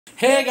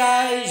Hey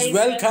guys,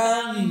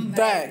 welcome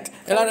back.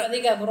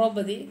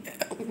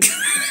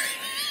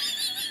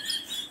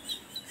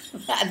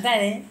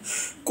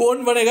 कौन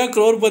बनेगा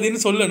करोड़पति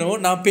சொல்லணும்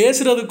நான்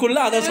பேசுறதுக்குள்ள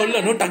அத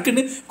சொல்லணும்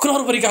டக்குன்னு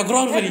கரோர்பதி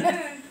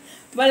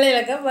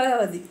பல்லேலக்கா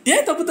பகவதி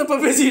ஏன் தப்பா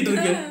பேசிட்டு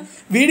இருக்க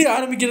வீடியோ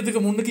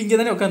ஆரம்பிக்கிறதுக்கு முன்னுக்கு இங்க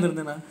தானே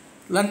உட்கார்ந்திருந்தேனா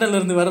லண்டன்ல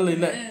இருந்து வரல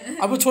இல்ல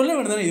அப்ப சொல்ல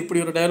வேண்டியதானே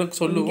இப்படி ஒரு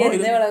டயலாக் சொல்லுவோம்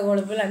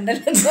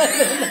லண்டன்ல இருந்து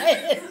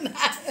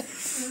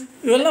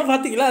இதெல்லாம்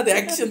பாத்தீங்களா அது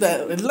ஆக்சுவலா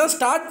எல்லாம்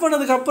ஸ்டார்ட்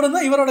பண்ணதுக்கு அப்புறம்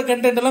தான் இவரோட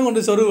கண்டென்ட் எல்லாம்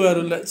கொண்டு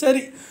சொருவாருல்ல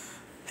சரி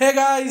हे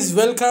गाइस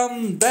वेलकम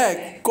बैक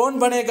कौन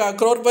बनेगा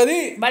करोड़पति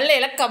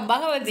பல்லேலக்கா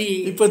பகவதி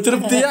இப்போ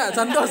திருப்தியா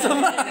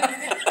சந்தோஷமா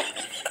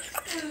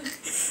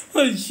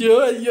ஐயோ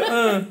ஐயோ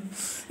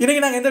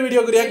இன்னைக்கு நாங்க எந்த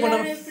வீடியோக்கு ரியாக்ட்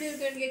பண்ணோம் எப்படி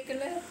இருக்குன்னு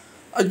கேக்கல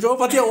ஐயோ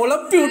பாத்தியா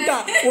உலப்பி விட்டா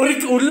ஒரு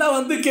உள்ள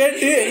வந்து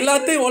கேட்டு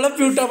எல்லாத்தையும்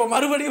உலப்பி விட்டா அப்ப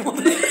மறுபடியும்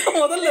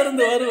முதல்ல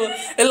இருந்து வரும்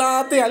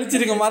எல்லாத்தையும்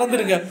அழிச்சிருங்க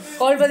மறந்துருங்க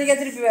கோல்பதிக்கா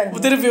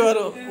திருப்பி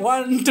வரும்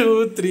 1 2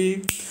 3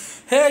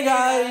 हे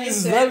गाइस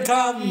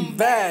वेलकम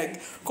बैक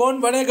कौन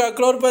बनेगा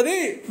करोड़पति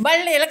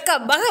பல்லேலக்கா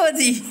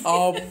பகவதி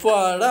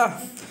அப்பாடா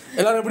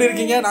எல்லாரும் எப்படி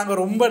இருக்கீங்க நாங்க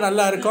ரொம்ப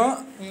நல்லா இருக்கோம்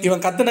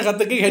இவன்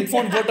கத்துக்கு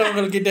ஹெட்ஃபோன்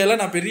போட்டவங்ககிட்ட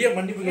எல்லாம் நான் பெரிய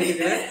மன்னிப்பு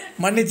கேட்டுக்கிறேன்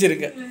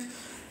மன்னிச்சிருங்க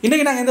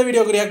இன்னைக்கு நாங்கள் எந்த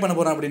வீடியோக்கு ரியாக்ட் பண்ண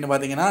போகிறோம் அப்படின்னு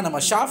பார்த்தீங்கன்னா நம்ம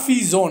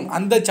ShafiZone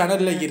அந்த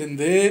சேனலில்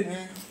இருந்து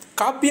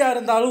காப்பியாக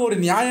இருந்தாலும் ஒரு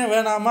நியாயம்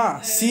வேணாமா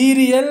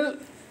சீரியல்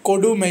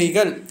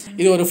கொடுமைகள்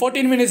இது ஒரு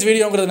 14 மினிட்ஸ்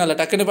வீடியோங்கிறதுனால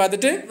டக்குன்னு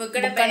பார்த்துட்டு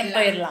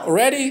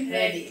ரெடி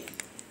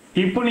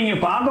இப்போ நீங்க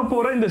பார்க்க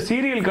போற இந்த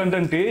சீரியல்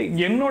கண்டென்ட்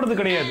என்னோடது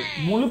கிடையாது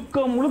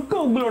முழுக்க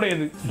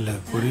உங்களுடையது இல்ல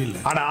புரியல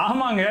அட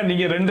ஆமாங்க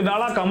நீங்க 2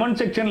 நாளா கமெண்ட்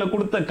செக்ஷன்ல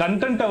கொடுத்த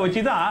கண்டென்ட்டை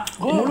வச்சு தான்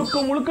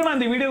முழுக்க நான்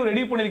இந்த வீடியோ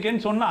ரெடி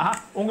பண்ணிருக்கேன்னு சொன்னா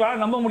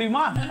உங்களால நம்ப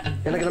முடியுமா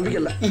எனக்கு நம்பிக்கை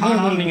இல்ல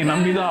ஆனால் நீங்க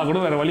நம்பிதான்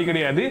கூட வேற வழி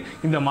கிடையாது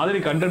இந்த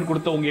மாதிரி கண்டென்ட்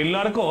கொடுத்த உங்க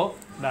எல்லாருக்கும்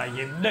நான்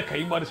என்ன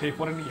கைமாறு செய்ய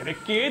போறேன்னு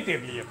எனக்கே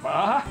தெரியலையப்பா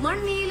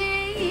மண்ணிலே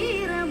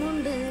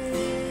ஈரமுண்டு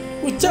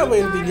உச்சா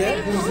போயிருந்தீங்க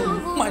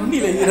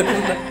மண்ணில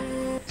ஈரமுண்டு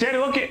சரி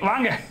ஓகே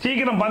வாங்க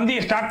சீக்கிரம்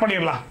பந்தியை ஸ்டார்ட்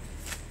பண்ணிடலாம்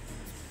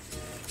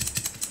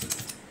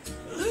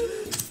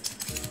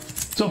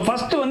ஸோ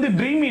ஃபர்ஸ்ட் வந்து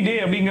ட்ரீமி டே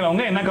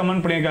அப்படிங்கிறவங்க என்ன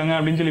கமெண்ட் பண்ணியிருக்காங்க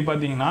அப்படின்னு சொல்லி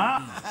பார்த்தீங்கன்னா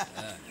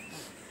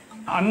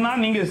அண்ணா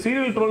நீங்க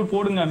சீரியல் ட்ரோல்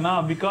போடுங்க அண்ணா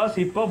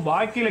பிகாஸ் இப்போ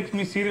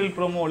பாக்கியலட்சுமி சீரியல்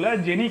ப்ரோமோல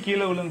ஜெனி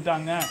கீழே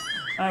விழுந்துட்டாங்க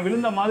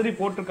விழுந்த மாதிரி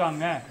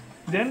போட்டிருக்காங்க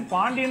தென்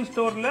பாண்டியன்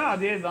ஸ்டோர்ல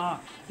அதே தான்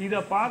இதை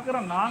பார்க்குற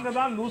நாங்க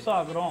தான் லூஸ்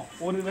ஆகுறோம்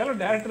ஒருவேளை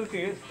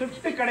டைரக்டருக்கு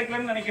ஸ்கிரிப்ட்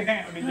கிடைக்கலன்னு நினைக்கிறேன்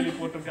அப்படின்னு சொல்லி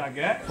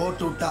போட்டிருக்காங்க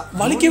போட்டு விட்டா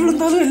வலிக்க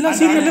விழுந்தாலும் எல்லா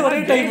சீரியல்ல ஒரே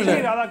டைம்ல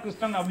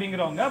ராதாகிருஷ்ணன்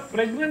அப்படிங்கிறவங்க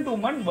பிரெக்னன்ட்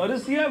உமன்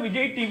வரிசையா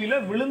விஜய் டிவில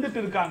விழுந்துட்டு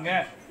இருக்காங்க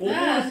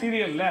ஒவ்வொரு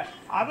சீரியல்ல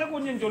அத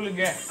கொஞ்சம்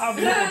சொல்லுங்க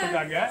அப்படின்னு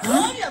போட்டிருக்காங்க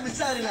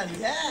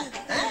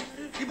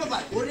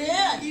ஒரே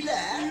அடியில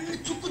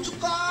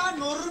சுக்கா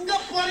நொறுங்க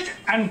போறீங்க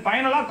அண்ட்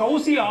ஃபைனலா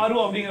கௌசி ஆரு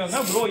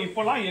அப்படிங்கிறவங்க ப்ரோ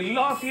இப்போலாம்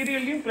எல்லா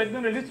சீரியல்லையும்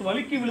பிரெக்னன்ட் லேடிஸ்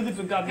வலிக்கி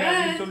விழுந்துட்டு இருக்காங்க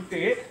அப்படின்னு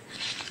சொல்லிட்டு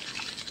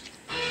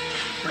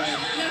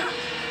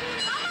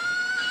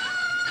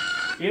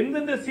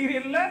எந்தெந்த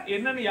சீரியல்ல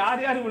என்னன்னு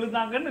யார்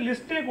விழுந்தாங்கன்னு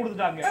லிஸ்டே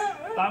கொடுத்துட்டாங்க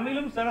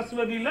தமிழும்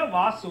சரஸ்வதியில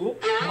வாசு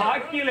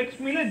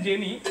பாக்கியலட்சுமியில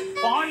ஜெனி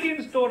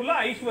பாண்டியன் ஸ்டோர்ல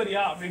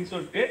ஐஸ்வர்யா அப்படின்னு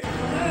சொல்லிட்டு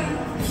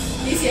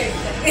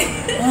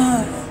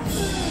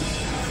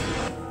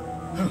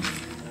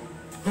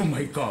Oh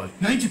my god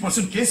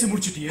 90% கேஸ்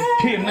முடிச்சிட்டியே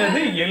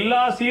என்னது எல்லா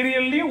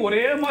சீரியல்லயும்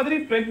ஒரே மாதிரி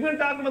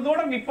பிரெக்னன்ட்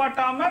ஆகுனதோட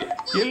நிப்பாட்டாம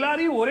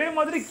எல்லாரையும் ஒரே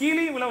மாதிரி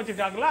கீழேயும் விழ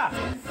வச்சிருக்காங்களா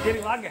சரி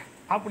வாங்க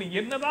அப்படி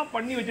என்னதான்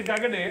பண்ணி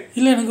வச்சிருக்காங்கன்னு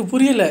இல்ல எனக்கு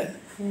புரியல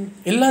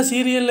எல்லா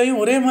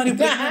சீரியல்லையும் ஒரே மாதிரி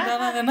பிரெக்னன்ட்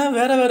ஆனாங்கன்னா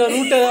வேற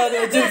ரூட்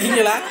ஏதாவது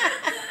வச்சிருக்கீங்களா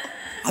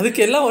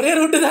அதுக்கு எல்லாம் ஒரே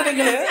ரூட்டு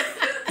தானேங்களே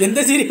எந்த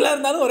சீரியலாக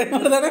இருந்தாலும் ஒரே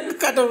மாதிரி தானே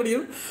காட்ட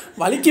முடியும்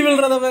வலிக்கு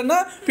விழுறத வேணா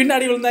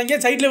பின்னாடி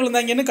விழுந்தாங்க சைட்ல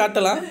விழுந்தாங்கன்னு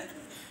காட்டலாம்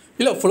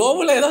இல்ல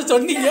ஃப்ளோவில் ஏதோ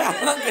சொன்னீங்க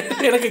அதான்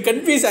எனக்கு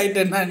கன்ஃபியூஸ்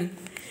ஆயிட்டேன் நான்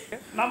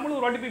நம்மளும்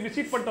ஒரு வாட்டி போய்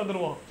விசிட் பண்ணிட்டு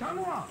வந்துருவோம்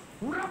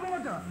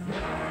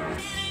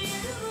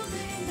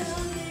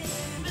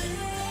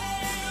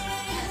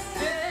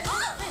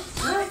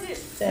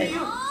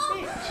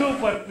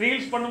சூப்பர்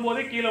ரீல்ஸ்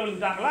பண்ணும்போதே கீழே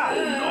விழுந்துட்டாங்களா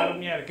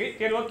அருமையா இருக்கு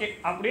சரி ஓகே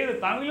அப்படியே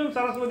தமிழும்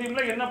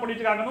சரஸ்வதியும்ல என்ன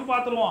படிச்சிருக்காங்கன்னு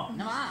பாத்துருவோம்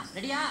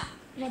ரெடியா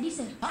ரெடி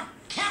சார்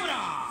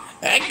கேமரா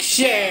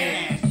ஆக்ஷன்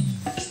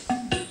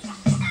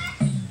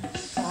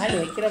கால்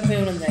வைக்கிறப்ப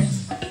விழுந்தேன்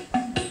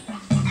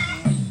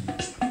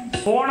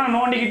போன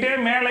நோண்டிக்கிட்டே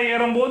மேல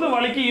ஏறும்போது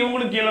வலிக்கு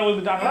இவங்களும் கீழே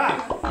விழுந்துட்டாங்களா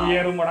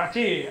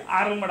ஏறுமடாச்சி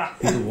அருமடா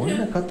இது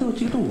ஒண்ணு கத்து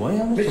வச்சிட்டு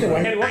ஓயாம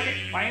சரி ஓகே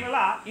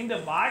ஃபைனலா இந்த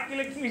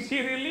பாக்கியலட்சுமி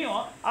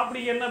சீரியல்லையும் அப்படி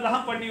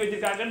என்னதான் பண்ணி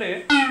வச்சிருக்காங்கன்னு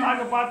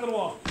நாங்க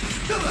பாத்துருவோம்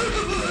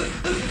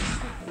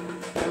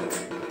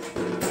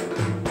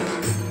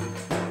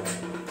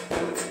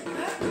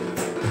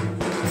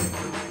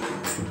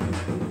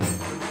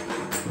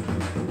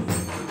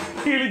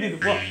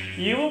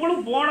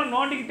இவங்களும் போன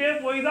நோண்டிக்கிட்டே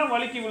போய் தான்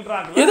வலிக்கி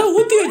விழுறாங்க ஏதோ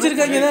ஊத்தி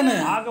வச்சிருக்காங்க தானே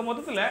ஆக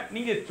மொத்தத்துல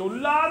நீங்க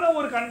சொல்லாத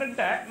ஒரு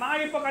கண்டென்ட்ட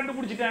நான் இப்ப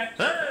கண்டுபிடிச்சிட்டேன்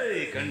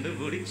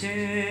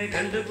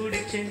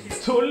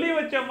சொல்லி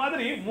வச்ச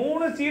மாதிரி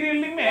 3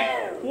 சீரியல்லையுமே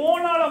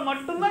போனால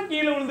மட்டும்தான்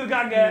கீழே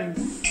விழுந்திருக்காங்க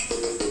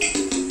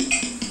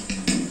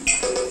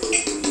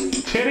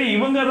சரி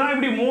இவங்க தான்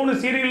இப்படி 3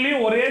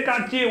 சீரியல்லையும் ஒரே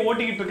காட்சியை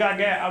ஓட்டிக்கிட்டு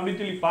இருக்காங்க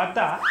அப்படின்னு சொல்லி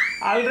பார்த்தா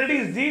ஆல்ரெடி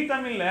ஜி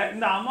தமிழ்ல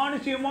இந்த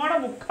அமானுஷ்யமான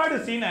முக்காடு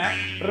சீனை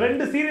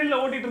 2 சீரியல்ல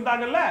ஓட்டிட்டு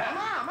இருந்தாங்கல்ல.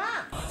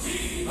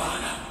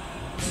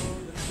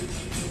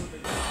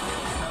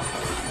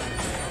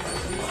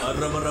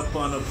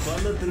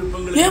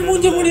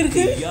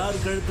 யார்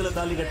கழுத்துல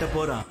தாலி கட்ட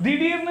போறான்?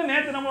 திடீர்னு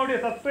நேத்து நம்மளுடைய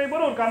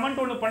சப்ஸ்கிரைபர் ஒரு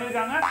கமெண்ட் ஒன்னு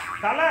பண்ணிருக்காங்க.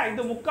 தல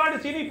இந்த முக்காடு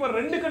சீனி இப்ப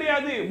 2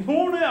 கிடையாது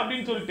 3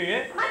 அப்படின்னு சொல்லிட்டு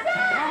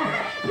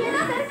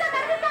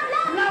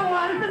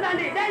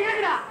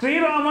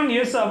ஸ்ரீராமன்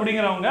எஸ்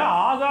அப்படிங்கிறவங்க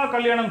ஆகா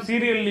கல்யாணம்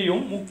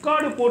சீரியல்லையும்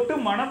முக்காடு போட்டு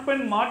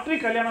மணப்பெண் மாற்றி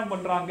கல்யாணம்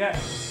பண்றாங்க.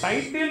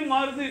 டைட்டில்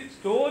மாறுது,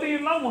 ஸ்டோரி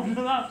எல்லாம்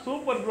ஒண்ணுதான்,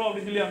 சூப்பர் ப்ரோ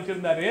அப்படின்னு சொல்லி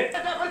அமைச்சிருந்தாரு.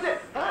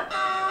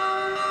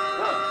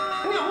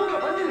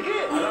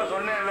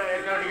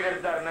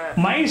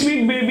 மை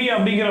ஸ்வீட் பேபி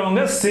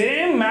அப்படிங்கிறவங்க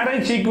சேம்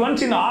மேரேஜ்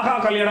சீக்வன்ஸ் இன் ஆகா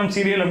கல்யாணம்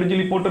சீரியல் அப்படின்னு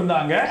சொல்லி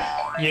போட்டிருந்தாங்க.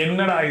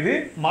 என்னடா இது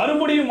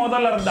மறுபடியும்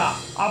முதல்ல இருந்தா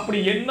அப்படி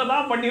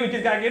என்னதான் பண்ணி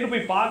வச்சிருக்காங்கன்னு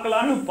போய்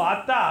பார்க்கலான்னு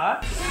பார்த்தா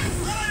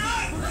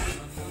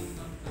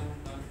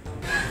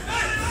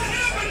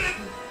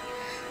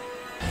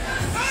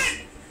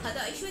அது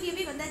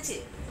ஐஸ்வர்யமே வந்தாச்சு.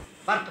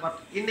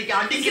 இன்னைக்கு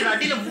அடிக்கிற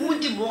அடியில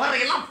மூஞ்சி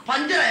முகரையெல்லாம்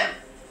பஞ்சராயிரும்.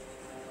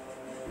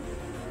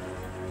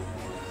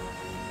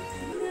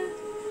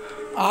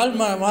 ஆள்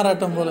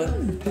மாறாட்டம் போல.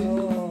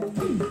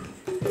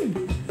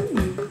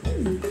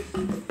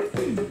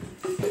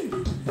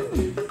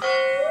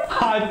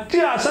 அச்சு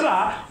அசலா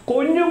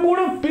கொஞ்சம்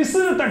கூட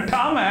பிசுறு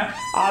தட்டாம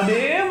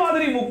அதே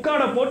மாதிரி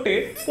முக்காட போட்டு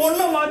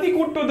பொண்ணை மாத்தி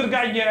கூட்டு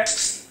வந்திருக்காங்க.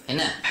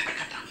 என்ன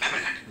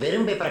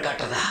வெறும் பேப்பரை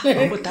காட்டுறதா?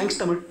 ரொம்ப தேங்க்ஸ்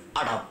தமிழ்.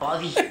 அடா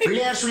பாவி,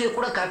 பிள்ளையார் சொல்லிய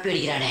கூட காப்பி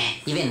அடிக்கிறானே,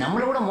 இவன்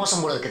நம்மள கூட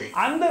மோசம் போல இருக்குது.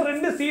 அந்த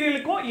 2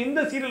 சீரியலுக்கும் இந்த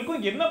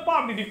சீரியலுக்கும் என்னப்பா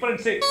அப்படி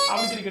டிஃபரன்ஸ்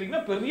அப்படின்னு சொல்லி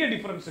கேட்டீங்கன்னா பெரிய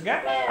டிஃபரன்ஸுங்க.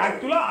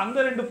 ஆக்சுவலா அந்த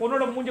 2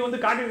 பொண்ணோட மூஞ்சி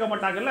வந்து காட்டியிருக்க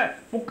மாட்டாங்கல்ல,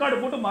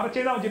 முக்காடு போட்டு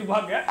மறைச்சே தான்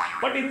வச்சிருப்பாங்க.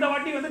 பட் இந்த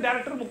வாட்டி வந்து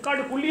டைரக்டர்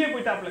முக்காடுக்குள்ளேயே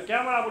போயிட்டாப்ல,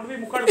 கேமரா கொண்டு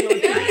போய் முக்காடுக்குள்ள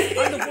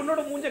வச்சு அந்த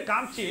பொண்ணோட மூஞ்ச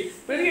காமிச்சு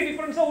பெரிய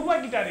டிஃபரன்ஸா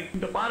உருவாக்கிட்டாரு.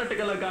 இந்த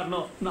பாராட்டுக்கெல்லாம்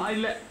காரணம் நான்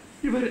இல்ல,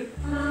 இவரு.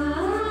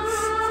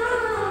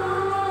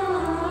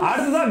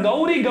 அடுத்ததான்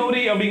கௌரி கௌரி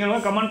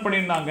அப்படிங்கிறவங்க கமெண்ட்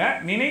பண்ணியிருந்தாங்க.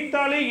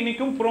 நினைத்தாலே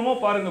இனிக்கும் ப்ரோமோ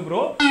பாருங்க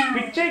ப்ரோ,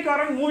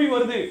 பிச்சைக்காரன் மூவி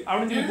வருது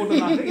அப்படின்னு சொல்லி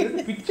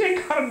போட்டிருந்தாங்க.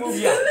 பிச்சைக்காரன்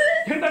மூவியா?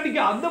 ஏன்டா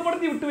நீங்க அந்த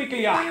படத்தை விட்டு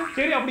வைக்கலையா?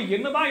 சரி அப்படி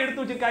என்னதான்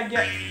எடுத்து வச்சிருக்காங்க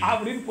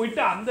அப்படின்னு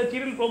போயிட்டு அந்த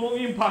சீரியல்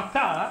ப்ரோமோவையும்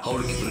பார்த்தா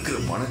அவளுக்கு இருக்கிற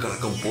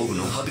பணக்கலக்கம்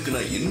போகணும், அதுக்கு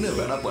நான் என்ன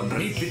வேணா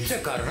பண்றேன். நீ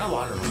பிச்சைக்காரனா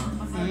வாழணும்.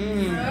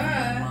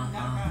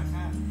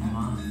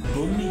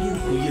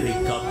 பொன்னியின் உயிரை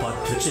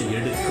காப்பாற்ற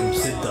எடுக்கும்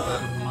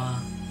சித்தம்.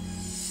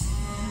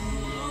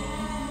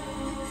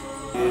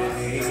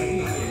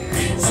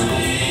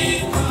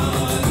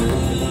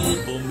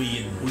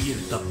 பொம்மியின்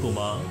உயிர்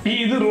தப்புமா?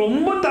 இது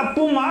ரொம்ப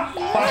தப்புமா.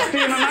 ஃபர்ஸ்ட்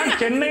என்னன்னா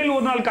சென்னையில்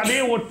ஒரு நாள்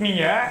கதையை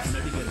ஓட்டுனீங்க.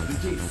 நடிகர்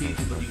விஜய்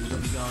சேதுபதி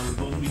உதவியால்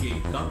பொம்மியை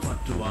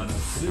காப்பாற்றுவான்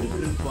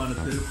விறுவிறுப்பான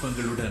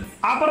திருப்பங்களுடன்.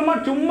 அப்புறமா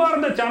சும்மா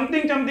இருந்த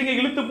சம்திங்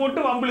இழுத்து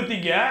போட்டு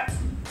வம்பிழுத்தீங்க.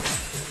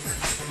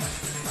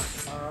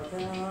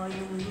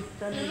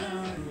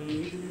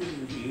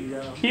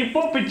 இப்போ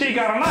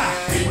பிச்சைக்காரனா?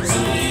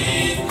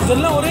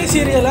 இதெல்லாம் ஒரே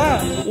சீரியலா?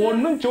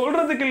 ஒன்னும்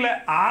சொல்றதுக்கு இல்ல.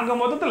 ஆக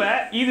மொத்தத்துல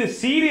இது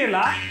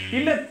சீரியலா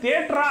இல்ல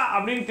தியேட்டரா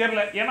அப்படின்னு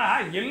தெரியல. ஏன்னா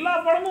எல்லா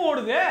படமும்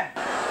ஓடுது.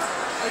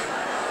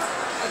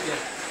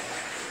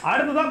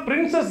 அடுத்ததான்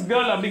பிரின்சஸ்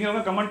கேர்ள்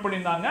அப்படிங்கிறவங்க கமெண்ட்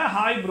பண்ணியிருந்தாங்க.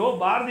 ஹாய் ப்ரோ,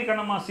 பாரதி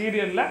கண்ணம்மா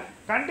சீரியல்ல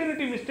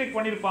கண்டினியூட்டி மிஸ்டேக்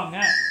பண்ணிருப்பாங்க.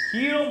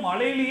 ஹீரோ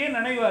மலையிலேயே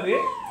நினைவாரு,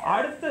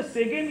 அடுத்த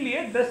செகண்ட்லயே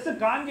ட்ரெஸ்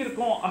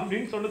காஞ்சிருக்கும்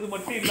அப்படின்னு சொல்றது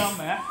மட்டும் இல்லாம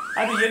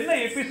அது என்ன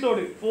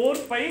எபிசோடு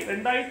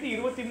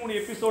 4/5/2023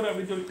 எபிசோடு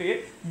அப்படின்னு சொல்லிட்டு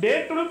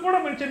டேட் கூட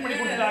மென்ஷன் பண்ணி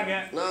கொடுத்தாங்க.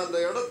 நான் அந்த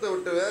இடத்தை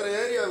விட்டு வேற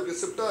ஏரியாவுக்கு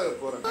ஷிஃப்ட் ஆக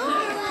போறேன்.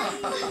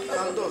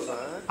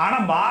 சந்தோஷம். ஆனா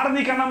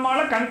பாரதி கண்ணம்மால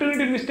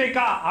கண்டினியூட்டி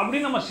மிஸ்டேக்கா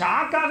அப்படின்னு நம்ம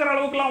ஷாக் ஆகுற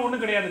அளவுக்குலாம்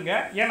ஒண்ணும் கிடையாதுங்க.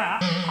 ஏன்னா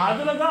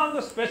அதுலதான்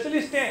அவங்க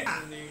ஸ்பெஷலிஸ்டே.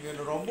 நீங்க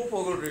ரொம்ப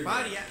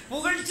புகழ்றீங்க.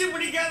 புகழ்ச்சி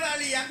பிடிக்காத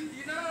ஆளியா?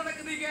 என்ன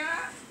நடக்குதுங்க?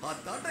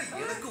 அதான்டா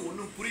எனக்கு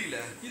ஒண்ணும் புரியல.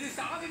 இது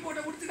சாமி போட்ட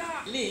முடிச்சுடா.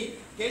 நீ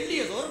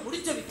கெல்லியதோ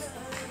முடிச்சவி.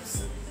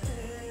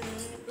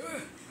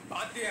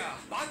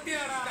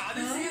 பாத்தியாடா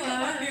அது சீரியல்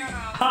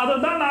பாத்தியாடா?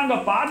 அததான் நாங்க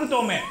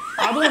பார்த்துட்டோமே.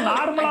 அதுவும்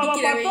நார்மலாவா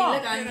பார்த்தோம்.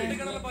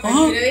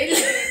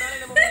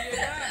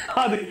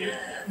 அது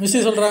மிஸ்ஸி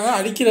சொல்றாங்க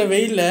அடிக்கிற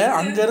வெயில்ல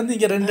அங்க இருந்து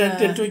இங்க 2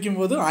 எடுத்து வைக்கும்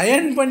போது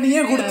அயன்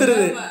பண்ணியே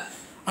கொடுத்துருது.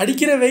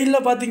 அடிக்கிற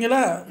வெயிலில்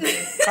பார்த்தீங்களா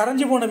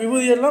கரைஞ்சி போன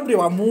விபூதியெல்லாம் அப்படி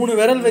 3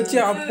 விரல் வச்சு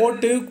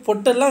போட்டு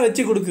பொட்டெல்லாம்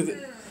வச்சு கொடுக்குது.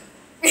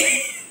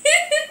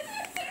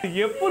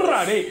 எப்படிடா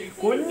டேய்,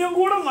 கொஞ்சம்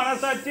கூட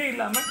மனசாட்சியே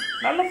இல்லாம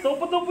நல்ல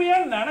தொப்பையா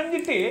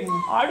நனைஞ்சிட்டு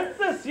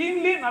அடுத்த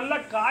சீன்லயே நல்லா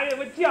காய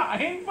வச்சு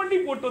அயன் பண்ணி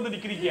போட்டு வந்து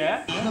நிக்கிறீங்க.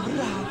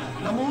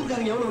 நம்ம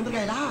ஊர்க்காரங்க எவ்வளவு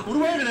வந்திருக்காங்களா?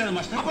 ஒருவே கிடையாது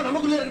மாஸ்டர். அப்ப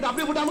நமக்குள்ள இருக்கு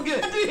அப்படியே போட்டு நமக்கு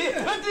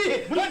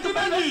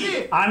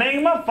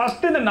அநேகமா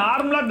ஃபர்ஸ்ட் இந்த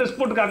நார்மலா ட்ரெஸ்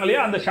போட்டுருக்காங்க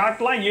இல்லையா, அந்த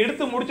ஷாட்லாம்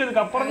எடுத்து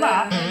முடிச்சதுக்கு அப்புறம்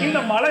தான்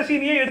இந்த மலை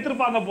சீனியே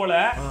எடுத்திருப்பாங்க போல.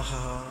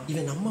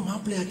 இவன் நம்ம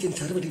மாப்பிள்ளையாச்சின்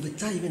சர்வடி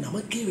வச்சா இவன்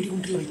நமக்கே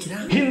வெடிகுண்டில்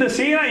வைக்கிறான். இந்த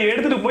சீனை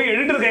எடுத்துட்டு போய்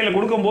எடிட்டர் கையில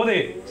கொடுக்கும் போது,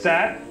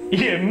 சார்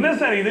என்ன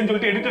சார் இதுன்னு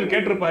சொல்லிட்டு எடிட்டர்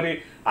கேட்டிருப்பாரு.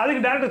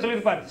 அதுக்கு டைரக்டர்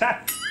சொல்லியிருப்பாரு, சார்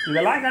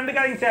இதெல்லாம்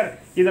கண்டுக்காதீங்க சார்,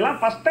 இதெல்லாம்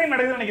ஃபர்ஸ்ட் டைம்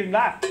நடக்குதுன்னு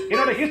நினைக்கிறீங்களா?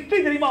 என்னோட ஹிஸ்டரி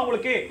தெரியுமா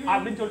உங்களுக்கு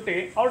அப்படின்னு சொல்லிட்டு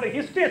அவரோட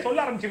ஹிஸ்டரியை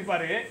சொல்ல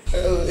ஆரம்பிச்சிருப்பாரு.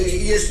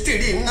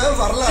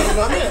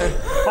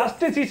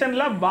 ஃபர்ஸ்ட்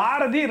சீசன்ல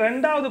பாரதி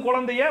 2வது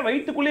குழந்தைய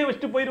வயிற்றுக்குள்ளேயே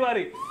வச்சுட்டு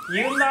போயிடுவாரு.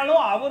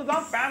 இருந்தாலும் அவர்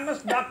தான்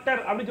ஃபேமஸ்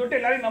டாக்டர் அப்படின்னு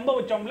சொல்லிட்டு எல்லாரையும் நம்ப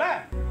வச்சோம்ல.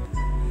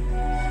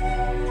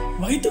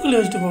 வயிற்றுக்குள்ளே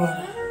வச்சுட்டு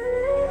போவாரு.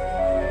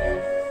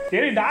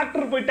 சரி,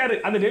 டாக்டர் போயிட்டாரு,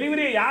 அந்த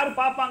டெலிவரியை யாரு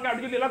பாப்பாங்க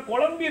அப்படின்னு சொல்லி எல்லாம்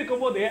குழம்பி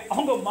இருக்கும் போது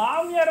அவங்க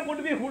மாமியாரை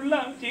கொண்டு போய் உள்ள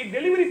அனுப்பிச்சு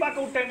டெலிவரி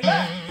பார்க்க விட்டாங்க.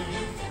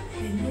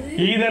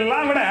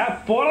 இதெல்லாம் விட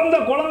பிறந்த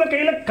குழந்தை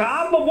கையில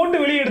காம்ப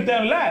போட்டு வெளியே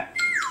எடுத்தாங்கல்ல.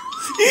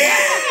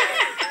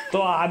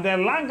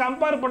 அதெல்லாம்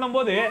கம்பேர்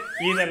பண்ணும்போது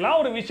இதெல்லாம்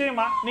ஒரு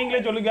விஷயமா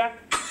நீங்களே சொல்லுங்க.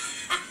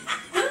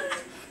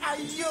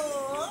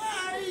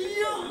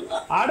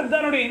 அடுத்த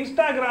என்னுடைய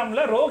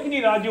இன்ஸ்டாகிராம்ல ரோஹிணி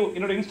ராஜு,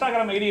 என்னோட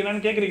இன்ஸ்டாகிராம் ஐடி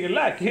என்னன்னு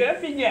கேக்குறீங்கல்ல,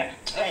 கேப்பீங்க.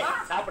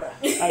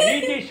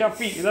 விஜய்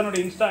ஷஃபி இதனோட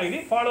இன்ஸ்டா ஐடி.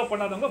 ஃபாலோ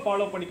பண்ணாதவங்க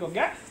ஃபாலோ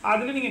பண்ணிக்கோங்க.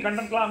 அதுல நீங்க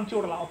கண்டென்ட்லாம் அனுப்பிச்சு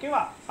விடலாம்.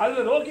 ஓகேவா?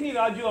 அதுல ரோஹிணி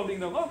ராஜு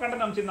அப்படிங்கிறவங்க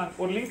கண்டென்ட் அனுப்பிச்சிருந்தாங்க.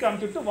 ஒரு லிங்க்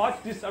அனுப்பிச்சுட்டு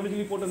வாட்ச் திஸ் அப்படின்னு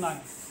சொல்லி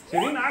போட்டிருந்தாங்க.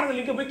 சரி, நான் அந்த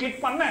லிங்கை போய்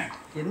கிளிக் பண்ணேன்.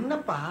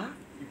 என்னப்பா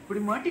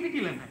இப்படி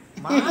மாட்டிக்கிட்டீங்களே?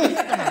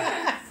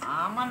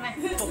 ஆமாண்ணே,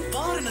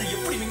 பாரு நான்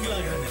எப்படி மிங்கிள்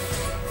ஆகுறேன்னு.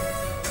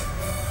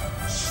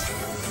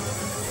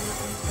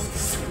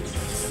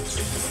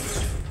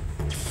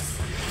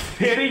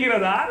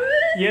 தெரிகிறதா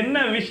என்ன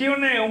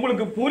விஷயம்னு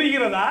உங்களுக்கு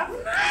புரிகிறதா?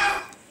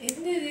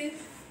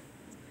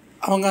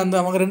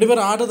 அவங்க 2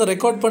 பேரும் ஆட்டத்தை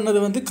ரெக்கார்ட் பண்ணது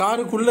வந்து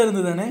காருக்குள்ளே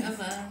இருந்து தானே.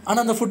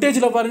 ஆனால் அந்த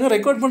ஃபுட்டேஜில் பாருங்கள்,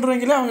 ரெக்கார்ட்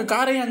பண்ணுறவங்களே அவங்க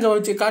காரையும் அங்கே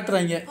வச்சு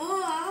காட்டுறாங்க.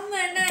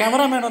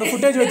 கேமராமேன் ஒரு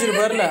ஃபுட்டேஜ்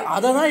வச்சுருப்பார்ல,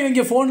 அதை தான்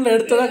இவங்க ஃபோனில்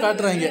எடுத்ததாக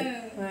காட்டுறாங்க.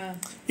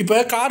 இப்போ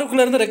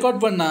காருக்குள்ளே இருந்து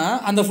ரெக்கார்ட் பண்ணால்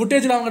அந்த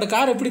ஃபுட்டேஜில் அவங்களோட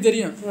கார் எப்படி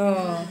தெரியும்?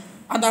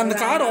 அந்த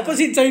கார்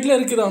ஆப்போசிட் சைடில்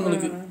இருக்குது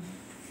அவங்களுக்கு.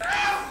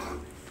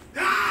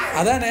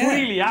 அதானே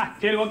புரியலையா?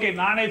 சரி, ஓகே,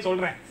 நானே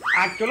சொல்றேன்.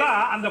 ஆக்சுவலா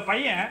அந்த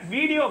பையன்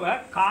வீடியோவை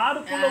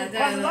காருக்குள்ள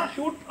உட்கார்ந்து தான்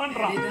ஷூட்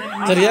பண்றான்.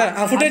 சரியா?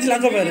 ஃபுட்டேஜ்ல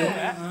அங்க பாரு.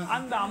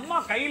 அந்த அம்மா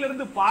கையில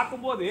இருந்து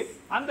பாக்கும்போது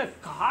அந்த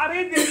காரே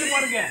தெரிஞ்சு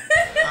பாருங்க.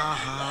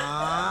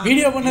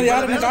 வீடியோ பண்ணது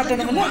யாருன்னு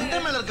காட்டணும்ல. அந்த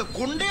மேல இருக்க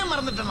கொண்டே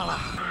மறந்துட்டேனடா.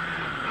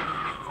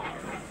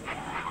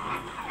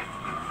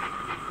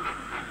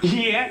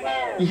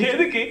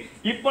 எதுக்கு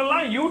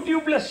இப்பெல்லாம்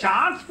யூடியூப்ல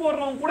ஷார்ட்ஸ்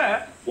போடுறவங்க கூட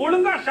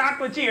ஒழுங்கா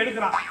ஷார்ட் வச்சு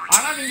எடுக்கிறான்.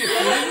 ஆனா நீங்க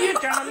பெரிய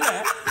சேனல்ல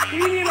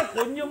சீரியல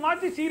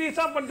கொஞ்சமாச்சு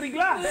சீரியஸா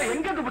பண்றீங்களா?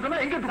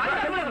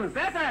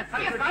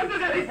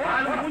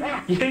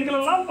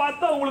 எங்களெல்லாம்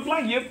பார்த்தா உங்களுக்கு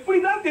எல்லாம்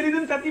எப்படிதான்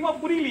தெரியுதுன்னு சத்தியமா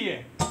புரியலையே.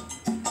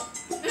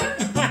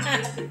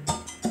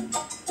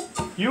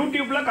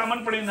 யூடியூப்ல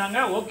கமெண்ட்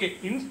பண்ணியிருந்தாங்க, ஓகே.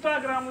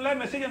 இன்ஸ்டாகிராம்ல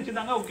மெசேஜ்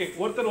அனுப்பிச்சிருந்தாங்க, ஓகே.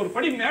 ஒருத்தர் ஒரு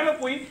படி மேல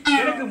போய்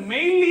எனக்கு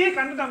மெயில்லயே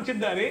கண்டென்ட்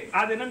அனுப்பிச்சிருந்தாரு.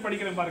 அது என்னன்னு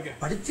படிக்கிறேன் பாருங்க.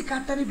 படிச்சு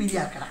காட்டானே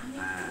பிரியா இருக்கடா.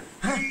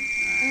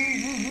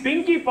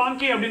 பிங்கி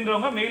பாங்கி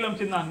அப்படின்றவங்க மெயில்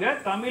அனுப்பிச்சிருந்தாங்க.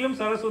 தமிழும்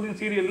சரஸ்வதி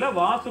சீரியல்ல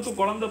வாசுக்கு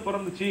குழந்தை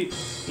பிறந்துச்சு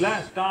இல்ல,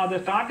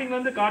 அது ஸ்டார்டிங்ல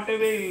இருந்து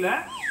காட்டவே இல்ல.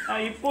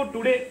 இப்போ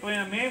டுடே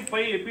May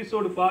 5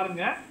 எபிசோடு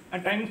பாருங்க,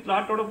 டைம்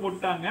ஸ்லாட்டோட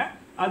போட்டாங்க.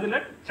 அதுல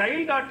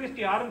சைல்ட் ஆர்டிஸ்ட்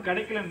யாரும்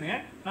கிடைக்கலன்னு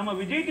நம்ம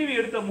விஜய் டிவி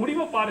எடுத்த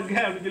முடிவை பாருங்க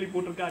அப்படின்னு சொல்லி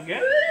போட்டிருக்காங்க.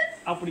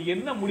 அப்படி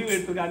என்ன முடிவு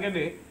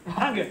எடுத்திருக்காங்கன்னு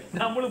வாங்க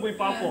நம்மளும்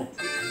போய் பார்ப்போம்.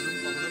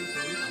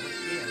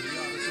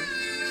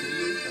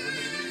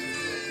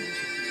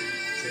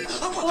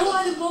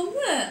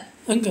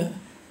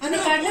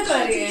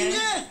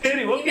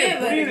 சரி, ஓகே,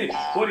 புரியுது.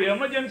 ஒரு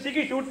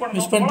எமர்ஜென்சிக்கு ஷூட்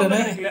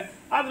பண்ணணும்,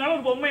 அதனால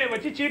ஒரு பொம்மையை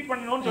வச்சு சீட்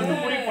பண்ணணும்னு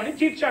சொல்லிட்டு முடிவு பண்ணி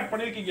சீட் ஷாட்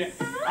பண்ணிருக்கீங்க.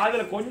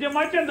 அதுல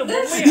கொஞ்சமாச்சும் அந்த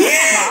பொம்மையை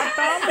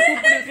காட்டாம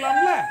ஷூட்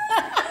பண்ணிருக்கலாம்ல.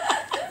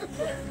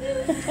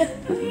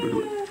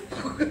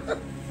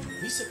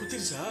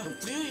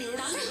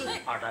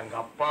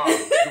 அடங்கப்பா,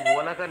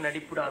 உலக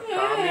நடிப்புடா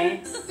சாமி.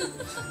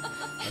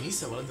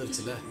 மீசை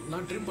வளர்ந்துருச்சுல,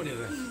 நான் ட்ரிம்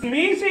பண்ணிடுறேன்.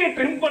 மீசையை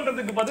ட்ரிம்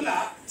பண்றதுக்கு பதிலா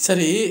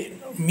சரி,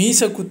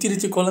 மீசை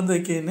குத்திருச்சு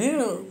குழந்தைக்குன்னு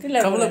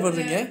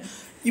கவலைப்படுறீங்க.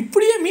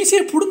 இப்படியே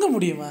மீசையை புடுங்க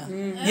முடியுமா?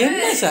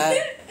 என்ன சார்,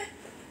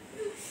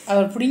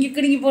 அவர் பிடுங்கி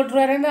கிடுங்கி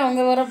போட்டுருவாருன்னு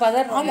அவங்க வர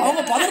பதறாங்க.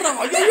 அவங்க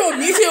பதறாங்க. ஐயோ,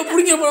 மீசையை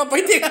புடுங்க போற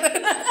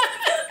பைத்தியக்காரன்.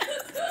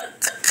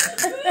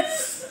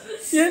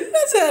 என்ன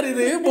சார்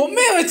இது,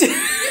 பொம்மையை வச்சு?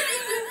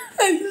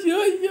 ஐயோ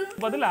ஐயோ,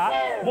 பதிலா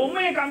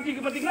பொம்மையை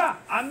காமிச்சிக்கு பாத்தீங்களா,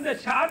 அந்த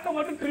ஷாட்டை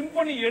மட்டும் ட்ரிம்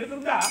பண்ணி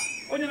எடுத்திருந்தா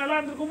கொஞ்சம் நல்லா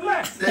இருந்திருக்கும்ல.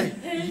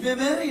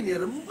 இவன் வேற என்னை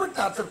ரொம்ப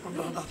டார்ச்சர்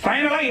பண்றான்டா.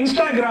 ஃபைனலா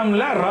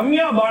இன்ஸ்டாகிராம்ல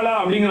ரம்யா பாலா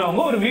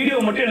அப்படிங்கிறவங்க ஒரு வீடியோ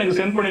மட்டும் எனக்கு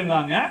சென்ட்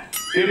பண்ணிருந்தாங்க.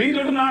 சரின்னு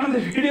சொல்லிட்டு நான்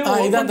அந்த வீடியோ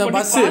இதான் அந்த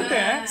பஸ்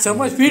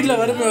செம்ம ஸ்பீட்ல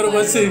வருமே ஒரு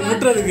பஸ்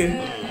விட்டுறதுக்கு.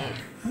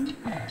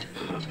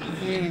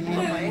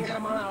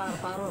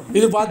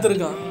 இது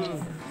பார்த்துருக்கோம்.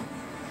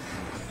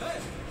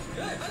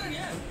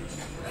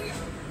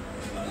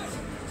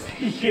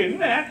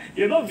 என்ன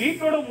ஏதோ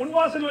வீட்டோட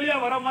முன்வாசல் வழியா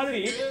வர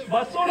மாதிரி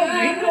பஸ்ஸோட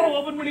மெயின் டோர்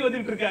ஓபன் பண்ணி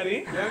வந்துட்டு இருக்காரு.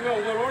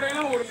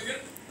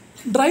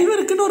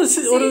 டிரைவருக்குன்னு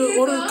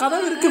ஒரு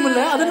கதவு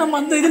இருக்குமில்ல, அதை நம்ம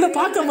அந்த இதில்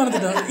பார்க்க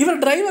மறந்துட்டோம்.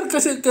 இவர் டிரைவர்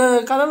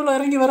கதவுல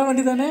இறங்கி வர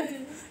வேண்டியதானே?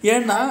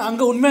 ஏன்னா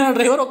அங்கே உண்மையான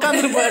டிரைவர்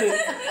உட்காந்துருப்பாரு.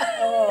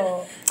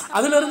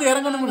 அதுலேருந்து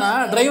இறங்கணும்னா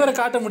டிரைவரை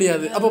காட்ட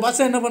முடியாது. அப்போ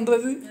பஸ்ஸை என்ன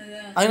பண்ணுறது?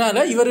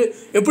 அதனால் இவர்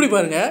எப்படி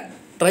பாருங்கள்,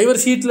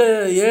 டிரைவர் சீட்டில்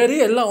ஏறி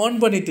எல்லாம்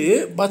ஆன் பண்ணிவிட்டு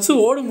பஸ்ஸு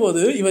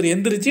ஓடும்போது இவர்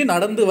எந்திரிச்சு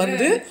நடந்து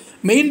வந்து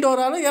மெயின்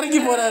டோரால் இறங்கி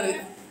போகிறாரு.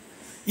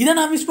 இதை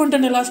நான் மிஸ்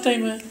பண்ணிட்டேனே லாஸ்ட்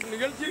டைமு.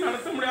 நிகழ்ச்சி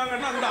நடத்த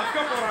முடியாதுன்னா அந்த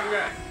அக்கா போகிறாங்க.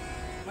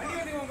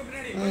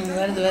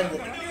 வருது வருது.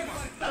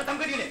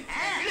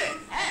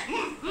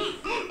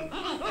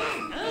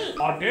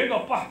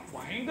 அடேங்கப்பா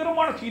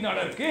பயங்கரமான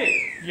சீனால இருக்கு.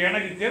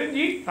 எனக்கு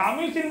தெரிஞ்சு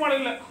தமிழ் சினிமால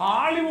இல்ல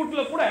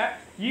ஹாலிவுட்ல கூட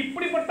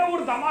இப்படிப்பட்ட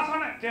ஒரு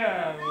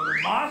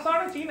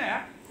மாசான சீனை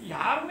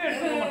யாருமே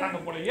எடுத்துக்க மாட்டாங்க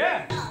போலயே.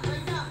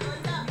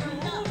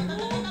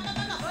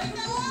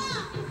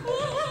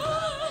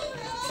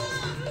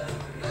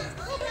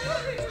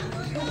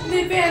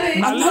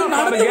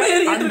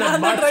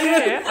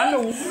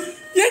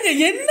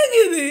 என்னங்க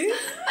இது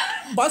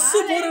பஸ்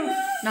போற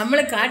நம்மள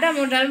காட்டாம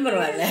விட்டாலும்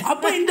பரவாயில்ல.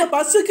 அப்ப இந்த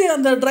பஸ்ஸுக்கு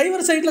அந்த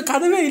டிரைவர் சைடுல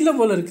கதவே இல்ல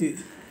போல இருக்கு.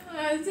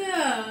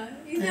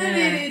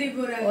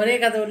 ஒரே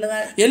கதவு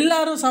உள்ளதான்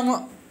எல்லாரும்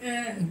சமம்.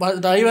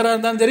 டிரைவரா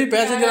இருந்தாலும் சரி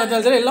பேசஞ்சரா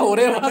இருந்தாலும் சரி எல்லாம்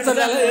ஒரே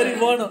வாசலால ஏறி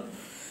போகணும்.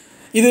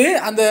 இது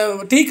அந்த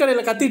டீ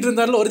கடையில் கத்திட்டு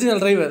இருந்தார்ல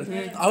ஒரிஜினல் டிரைவர்,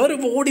 அவர்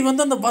இப்போ ஓடி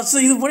வந்து அந்த பஸ்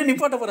இது போய்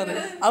நிப்பாட்ட போறாரு.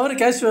 அவர்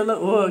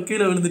கேஷுவலாக ஓ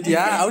கீழே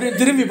விழுந்துட்டியா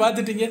அப்படின்னு திரும்பி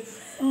பார்த்துட்டீங்க.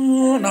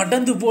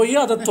 நடந்து போய்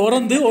அதை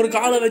திறந்து ஒரு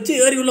காலை வச்சு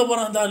ஏறி உள்ள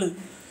போறான் அந்த ஆளு.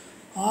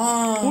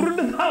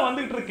 உருண்டு தான்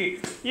வந்துட்டு இருக்கு.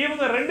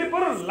 இவங்க 2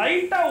 பேரும்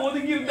லைட்டா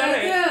ஒதுங்கி இருந்தாலே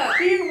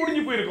சீன்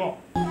முடிஞ்சு போயிருக்கும்.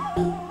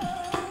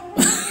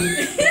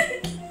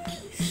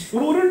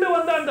 உருண்டு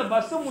வந்த அந்த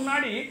பஸ்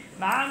முன்னாடி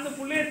நான் அந்த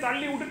புள்ளைய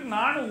தள்ளி விட்டுட்டு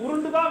நானும்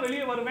உருண்டு தான்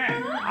வெளியே வருவேன்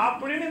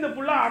அப்படின்னு இந்த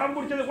புள்ள அடம்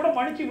பிடிச்சதை கூட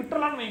மன்னிச்சு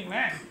விட்டுறலாம்னு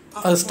வைங்களேன்.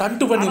 அது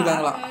ஸ்டண்ட்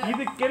பண்ணிருக்காங்களா?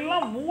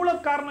 இதுக்கெல்லாம் மூல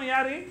காரணம்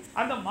யாரு?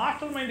 அந்த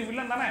மாஸ்டர் மைண்ட்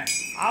வில்லன் தானே.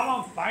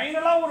 அவன்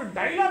ஃபைனலா ஒரு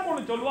டைலாக்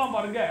ஒன்று சொல்லுவான்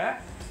பாருங்க.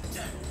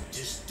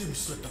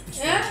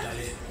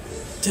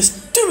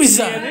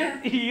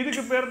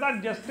 இதுக்கு பேர் தான்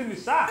ஜஸ்ட்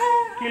மிஸ்ஸா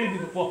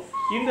கிழிஞ்சது போ.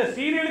 இந்த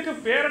சீரியலுக்கு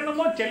பேர்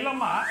என்னமோ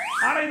செல்லம்மா,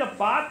 ஆனா இத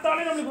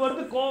பார்த்தாலே நமக்கு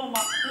வருது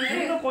கோவமா.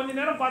 இன்னும் கொஞ்ச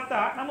நேரம் பார்த்தா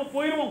நம்ம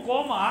போயிருவோம்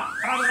கோமா.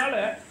 அதனால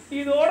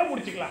இதோட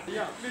முடிச்சுக்கலாம்.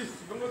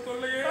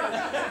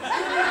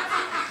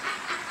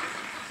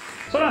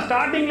 நான்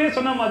ஸ்டார்டிங்லேயே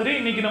சொன்ன மாதிரி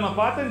இன்னைக்கு நம்ம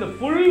பார்த்த இந்த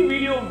ஃபுல்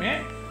வீடியோவுமே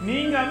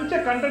நீங்க அமிச்ச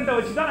கண்டென்ட்டை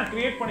வச்சு தான் நான்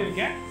கிரியேட்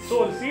பண்ணியிருக்கேன். ஸோ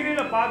ஒரு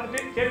சீரியலை பார்த்துட்டு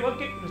சரி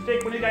ஓகே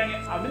மிஸ்டேக் பண்ணிருக்காங்க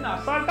அப்படின்னு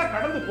அசால்ட்டா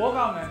கடந்து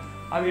போகாம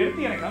அதை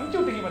எடுத்து எனக்கு அனுப்பிச்சு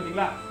விட்டீங்க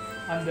பார்த்தீங்களா,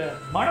 அந்த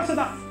மனசு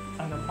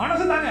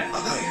தாங்க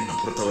என்ன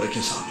பொறுத்த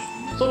வரைக்கும் சாமி.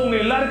 ஸோ உங்க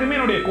எல்லாருக்குமே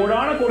என்னுடைய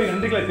கோடி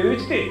நன்றிகளை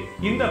தெரிவிச்சுட்டு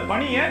இந்த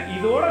பணியை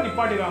இதோட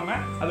நிப்பாட்டிடாம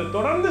அதை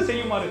தொடர்ந்து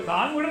செய்யுமாறு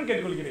தாழ்வுடன்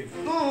கேட்டுக்கொள்கிறேன்.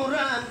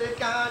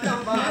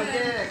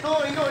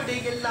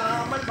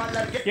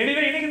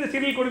 எனவே இன்னைக்கு இந்த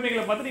சீரியல்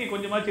கொடுமைகளை பார்த்து நீங்க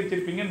கொஞ்சமா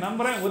சிரிச்சிருப்பீங்க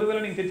நம்புறேன். ஒருவேளை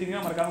நீங்க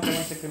சிரிச்சீங்கன்னா மறக்காம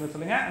கமெண்ட் செக்ஷன்ல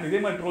சொல்லுங்க. இதே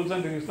மாதிரி ட்ரோல்ஸ்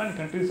அண்ட் ரிவ்யூஸ்லாம்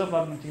கண்ட்ரீஸா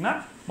பார்த்துச்சீங்கன்னா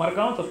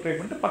மறக்காம சப்ஸ்கிரைப்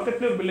பண்ணிட்டு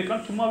பக்கத்துல ஒரு பெல்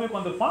ஐகான் சும்மாவே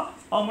வந்திருப்பான்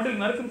அவன்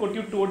மட்டும் நறுக்குன்னு கொட்டி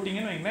விட்டு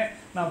ஓட்டிங்கன்னு வைங்களேன்.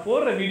 நான்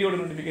போடுற வீடியோட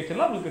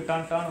நோட்டிஃபிகேஷன்லாம் உங்களுக்கு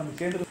டான் வந்து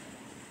சேர்ந்து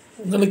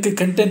உங்களுக்கு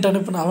கண்டென்ட்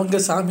அனுப்புன அவங்க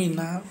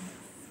சாமின்னா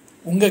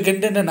உங்கள்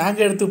கண்டென்ட்டை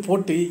நாங்கள் எடுத்து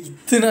போட்டு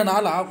இத்தனை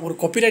நாளாக ஒரு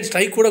காப்பிரைட்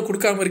ஸ்ட்ரைக் கூட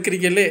கொடுக்காம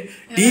இருக்கிறீங்களே,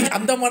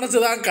 அந்த மனசு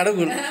தான்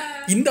கடவுள்.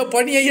 இந்த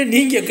பணியையும்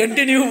நீங்கள்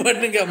கண்டினியூ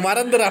பண்ணுங்க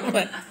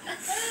மறந்துடாமல்.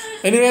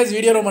 எனிவேஸ்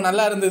வீடியோ ரொம்ப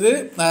நல்லா இருந்தது,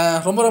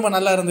 ரொம்ப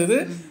நல்லா இருந்தது.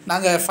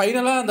 நாங்கள்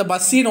ஃபைனலாக அந்த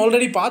பஸ் சீன்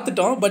ஆல்ரெடி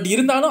பார்த்துட்டோம். பட்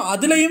இருந்தாலும்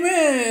அதுலேயுமே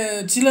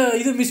சில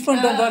இது மிஸ்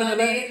பண்ணிட்டோம்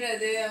பாருங்களேன்.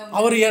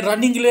 அவர்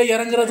ரன்னிங்கில்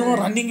இறங்குறதும்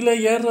ரன்னிங்கில்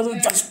ஏறுறதும்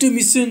ஜஸ்ட்டு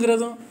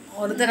மிஸ்ஸுங்கிறதும்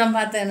ஒருத்தரம்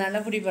பார்த்தேன் நல்ல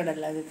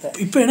பிடிப்படல. அது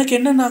இப்போ எனக்கு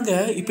என்னன்னாங்க,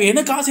 இப்போ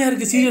எனக்கு ஆசையாக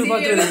இருக்குது சீரியல்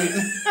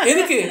பார்க்குறதுக்கு.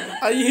 எதுக்கு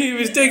ஐயோ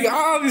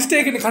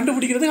மிஸ்டேக்னு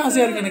கண்டுபிடிக்கிறதுக்கு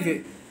ஆசையாக இருக்குது எனக்கு.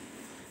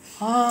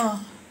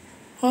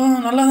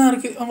 நல்லா தான்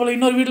இருக்குது. உங்களை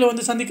இன்னொரு வீட்டில்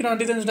வந்து சந்திக்கிறேன்.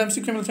 until then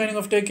signing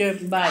off. Take care.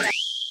 பாய்.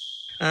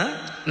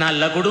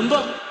 நல்ல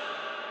குடும்பம்.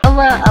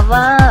 அவா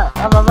அவா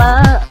அவா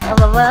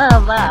அவா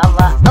அவா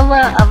அவா அவா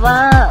அவா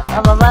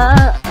அவா